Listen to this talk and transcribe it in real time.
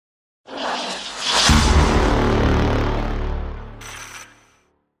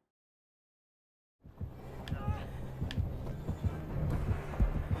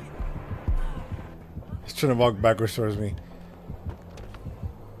trying to walk backwards towards me.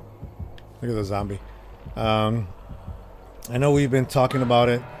 Look at the zombie. I know we've been talking about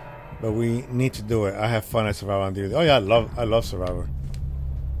it, but we need to do it. I have fun at Survivor on DVD. Oh yeah, I love Survivor.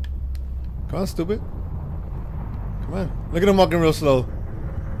 Come on, stupid. Come on. Look at him walking real slow.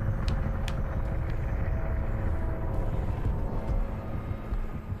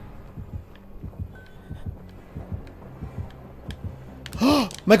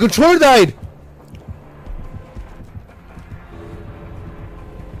 My controller died!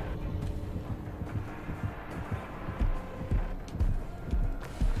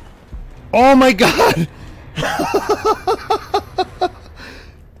 Oh my god!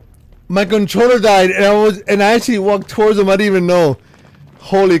 My controller died and I actually walked towards him. I didn't even know.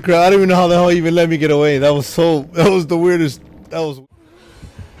 Holy crap, I don't even know how the hell he even let me get away. That was the weirdest.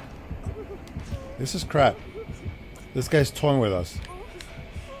 This is crap. This guy's toying with us.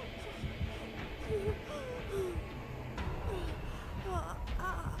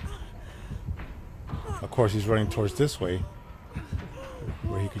 Of course, he's running towards this way,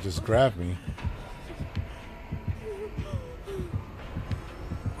 where he could just grab me.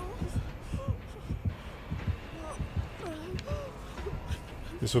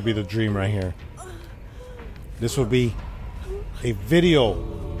 This will be the dream right here. This will be a video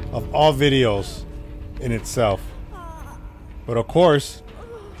of all videos in itself. But of course,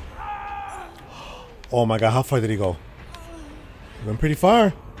 oh my god, how far did he go? He went pretty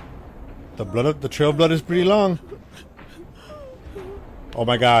far. The trail of blood is pretty long. Oh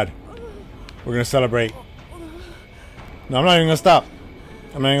my god. We're gonna celebrate. No, I'm not even gonna stop.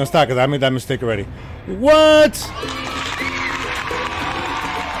 I'm not even gonna stop because I made that mistake already. What?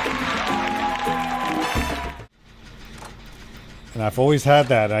 And I've always had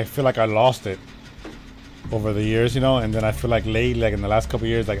that. I feel like I lost it over the years, you know, and then I feel like lately, like in the last couple of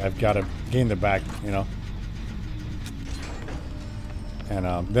years, like I've got to gain it back, you know. And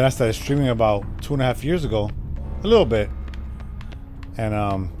then I started streaming about 2.5 years ago, a little bit, and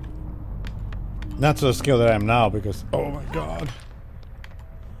not to the scale that I am now because oh my god,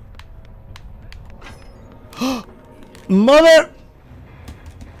 mother.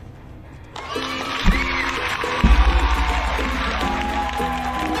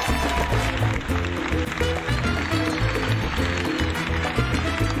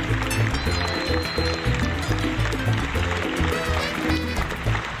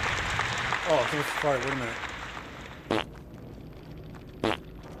 Sorry, wait a minute.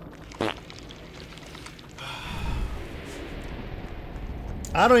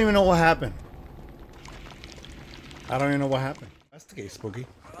 I don't even know what happened. I don't even know what happened. That's the case, Spooky.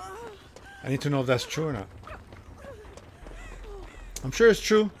 I need to know if that's true or not. I'm sure it's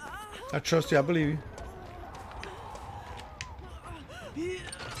true. I trust you. I believe you.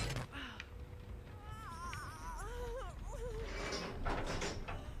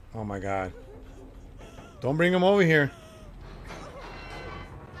 Oh my god. Don't bring him over here.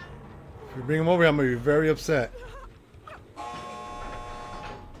 If you bring him over here, I'm gonna be very upset.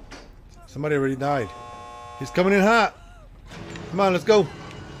 Somebody already died. He's coming in hot. Come on, let's go.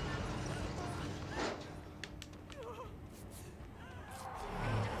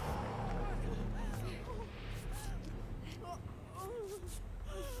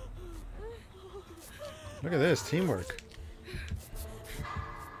 Look at this teamwork.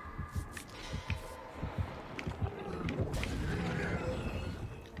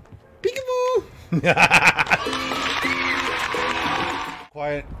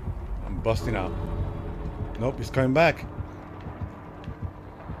 Quiet. I'm busting out. Nope, he's coming back.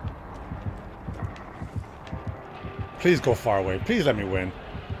 Please go far away. Please let me win.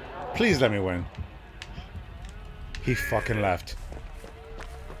 Please let me win. He fucking left.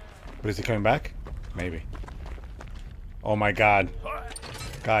 But is he coming back? Maybe. Oh my god.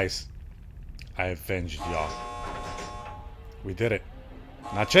 Guys. I avenged y'all. We did it.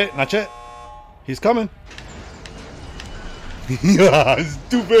 Not yet, not yet. He's coming. Yeah,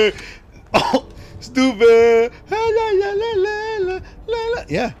 stupid. Oh, stupid.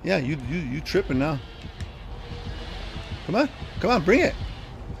 Yeah, yeah, you tripping now. Come on, bring it.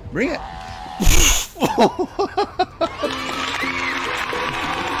 Bring it.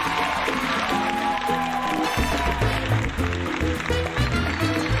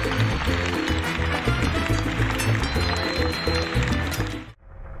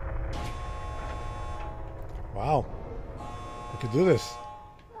 Wow. We could do this.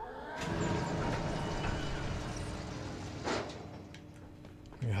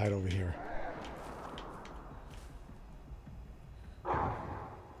 Let me hide over here.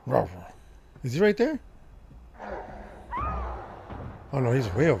 Is he right there? Oh no,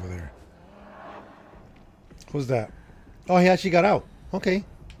 he's way over there. Who's that? Oh, he actually got out. Okay.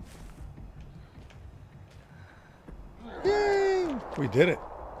 Yay! We did it.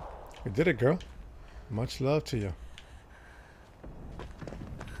 We did it, girl. Much love to you.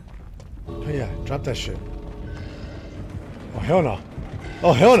 Oh yeah, drop that shit. Oh hell no.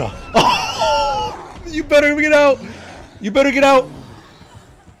 Oh hell no. Oh, you better get out. You better get out.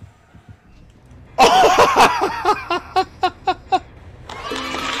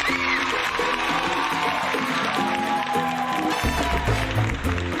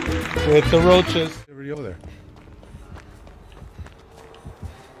 With the roaches. Already over there.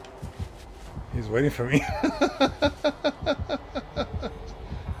 He's waiting for me.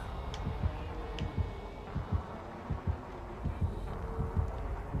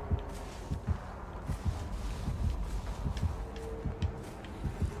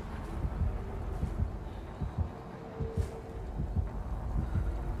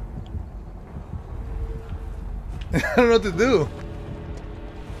 I don't know what to do.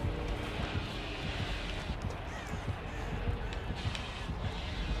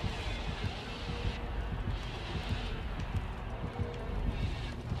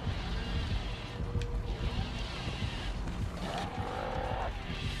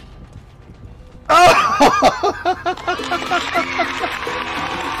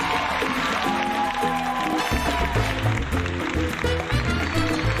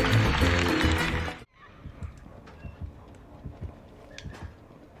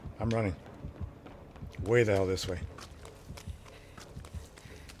 I'm running. Way the hell this way.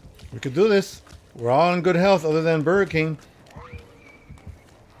 We could do this. We're all in good health other than Burger King.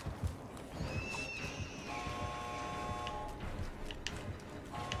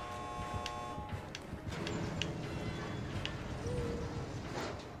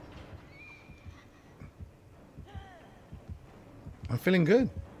 I'm feeling good.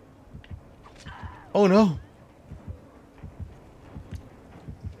 Oh no.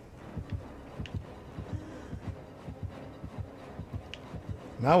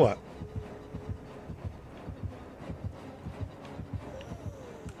 Now what?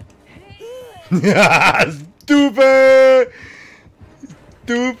 Stupid!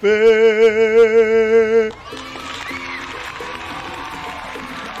 Stupid!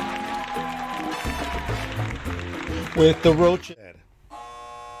 With the roach.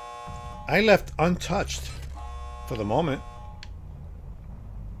 I left untouched for the moment.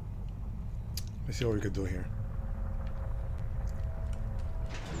 Let's see what we could do here.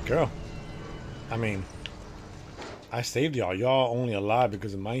 Girl, I mean, I saved y'all. Y'all only alive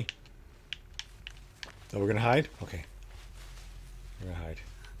because of my... Oh, we're gonna hide? Okay. We're gonna hide.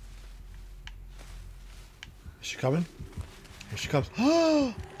 Is she coming? Here she comes.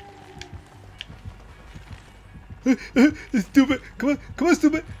 Oh! Stupid! Come on! Come on,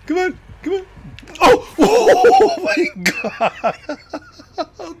 stupid! Come on! Come on! Oh! Oh my god!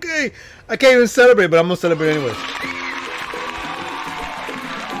 Okay. I can't even celebrate, but I'm gonna celebrate anyway.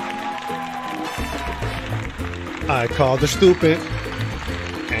 I called her stupid,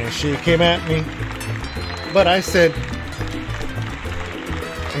 and she came at me. But I said,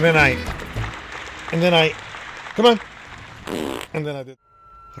 and then I, come on. And then I did.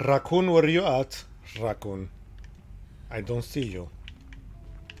 Raccoon, where are you at? Raccoon. I don't see you.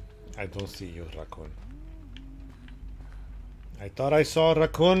 I don't see you, Raccoon. I thought I saw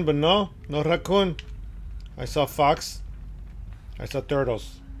Raccoon, but no. No Raccoon. I saw Fox. I saw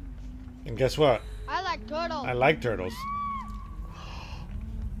turtles. And guess what? I like turtles. I like turtles.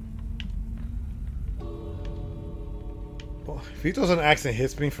 Well, if he does an accident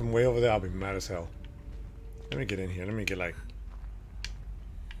hits me from way over there, I'll be mad as hell. Let me get in here. Let me get like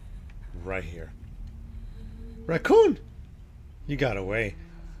right here. Raccoon! You got away.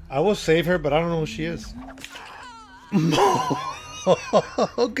 I will save her, but I don't know who she is.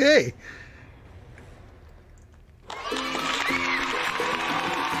 Okay.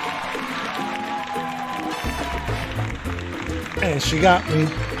 And she got me.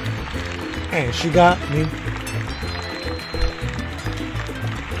 And she got me.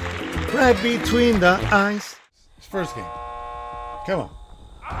 Right between the eyes. It's first game. Come on.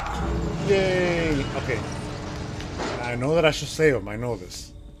 Yay. Okay. I know that I should save him. I know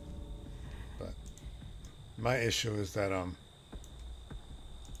this. But my issue is that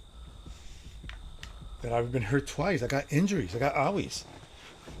that I've been hurt twice. I got injuries. I got owies.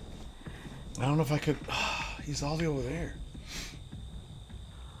 I don't know if I could. He's all the way over there.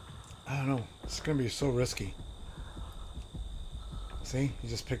 I don't know. It's gonna be so risky. See, he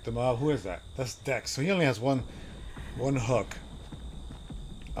just picked him up. Who is that? That's Dex. So he only has one hook.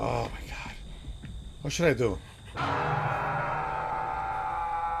 Oh my god. What should I do?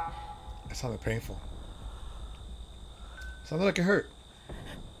 That sounded painful. Sounded like it hurt.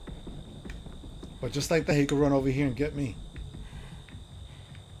 But just like that, he could run over here and get me.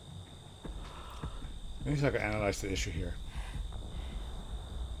 Maybe so I can analyze the issue here.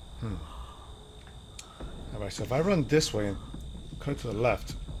 Alright, so if I run this way and cut to the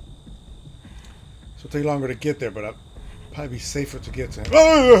left, so it'll take longer to get there, but I'll probably be safer to get to him.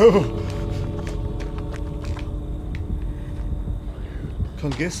 Oh!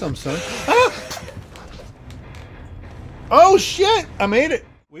 Come get some, son. Ah! Oh shit! I made it!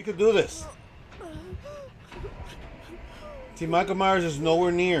 We could do this. See, Michael Myers is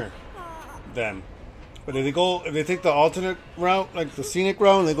nowhere near them. But if they take the alternate route, like the scenic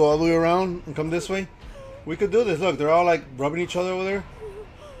route, and they go all the way around and come this way, we could do this. Look, they're all like rubbing each other over there.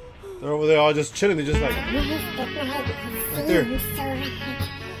 They're over there all just chilling. They're just like right there.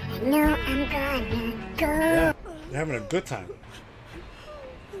 Yeah, they're having a good time.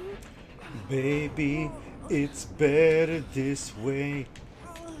 Baby, it's better this way.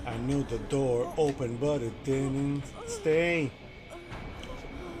 I knew the door opened, but it didn't stay.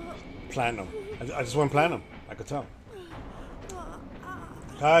 Platinum. I just went platinum. I could tell.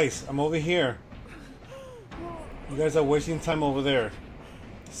 Guys, I'm over here. You guys are wasting time over there.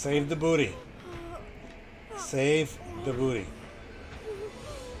 Save the booty. Save the booty.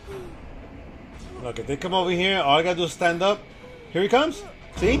 Look, if they come over here, all I gotta do is stand up. Here he comes.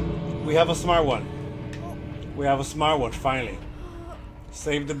 See? We have a smart one. We have a smart one, finally.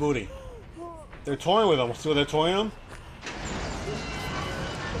 Save the booty. They're toying with him. See what they're toying him?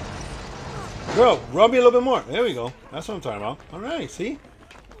 Girl, rub me a little bit more. There we go. That's what I'm talking about. Alright, see?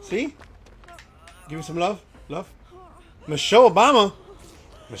 See? Give me some love. Love. Michelle Obama.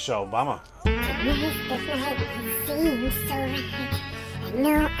 Michelle Obama. I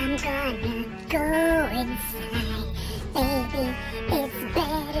know I'm gonna go inside. Baby, it's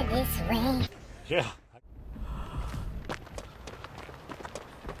better this way. Yeah.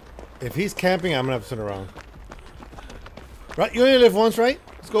 If he's camping, I'm gonna have to turn around. Right? You only live once, right?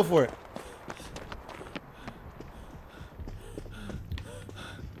 Let's go for it.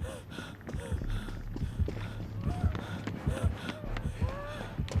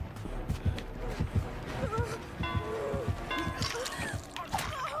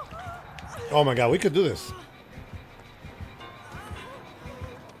 Oh my god, we could do this.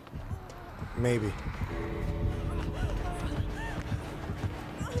 Maybe.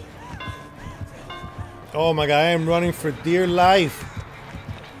 Oh my god, I am running for dear life.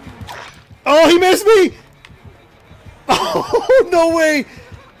 Oh, he missed me! Oh, no way!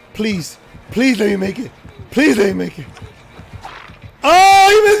 Please, please let me make it. Please let me make it. Oh,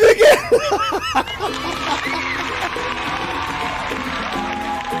 he missed me again!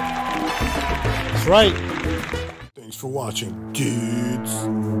 That's right. Thanks for watching, dudes.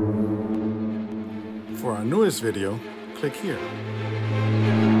 For our newest video, click here.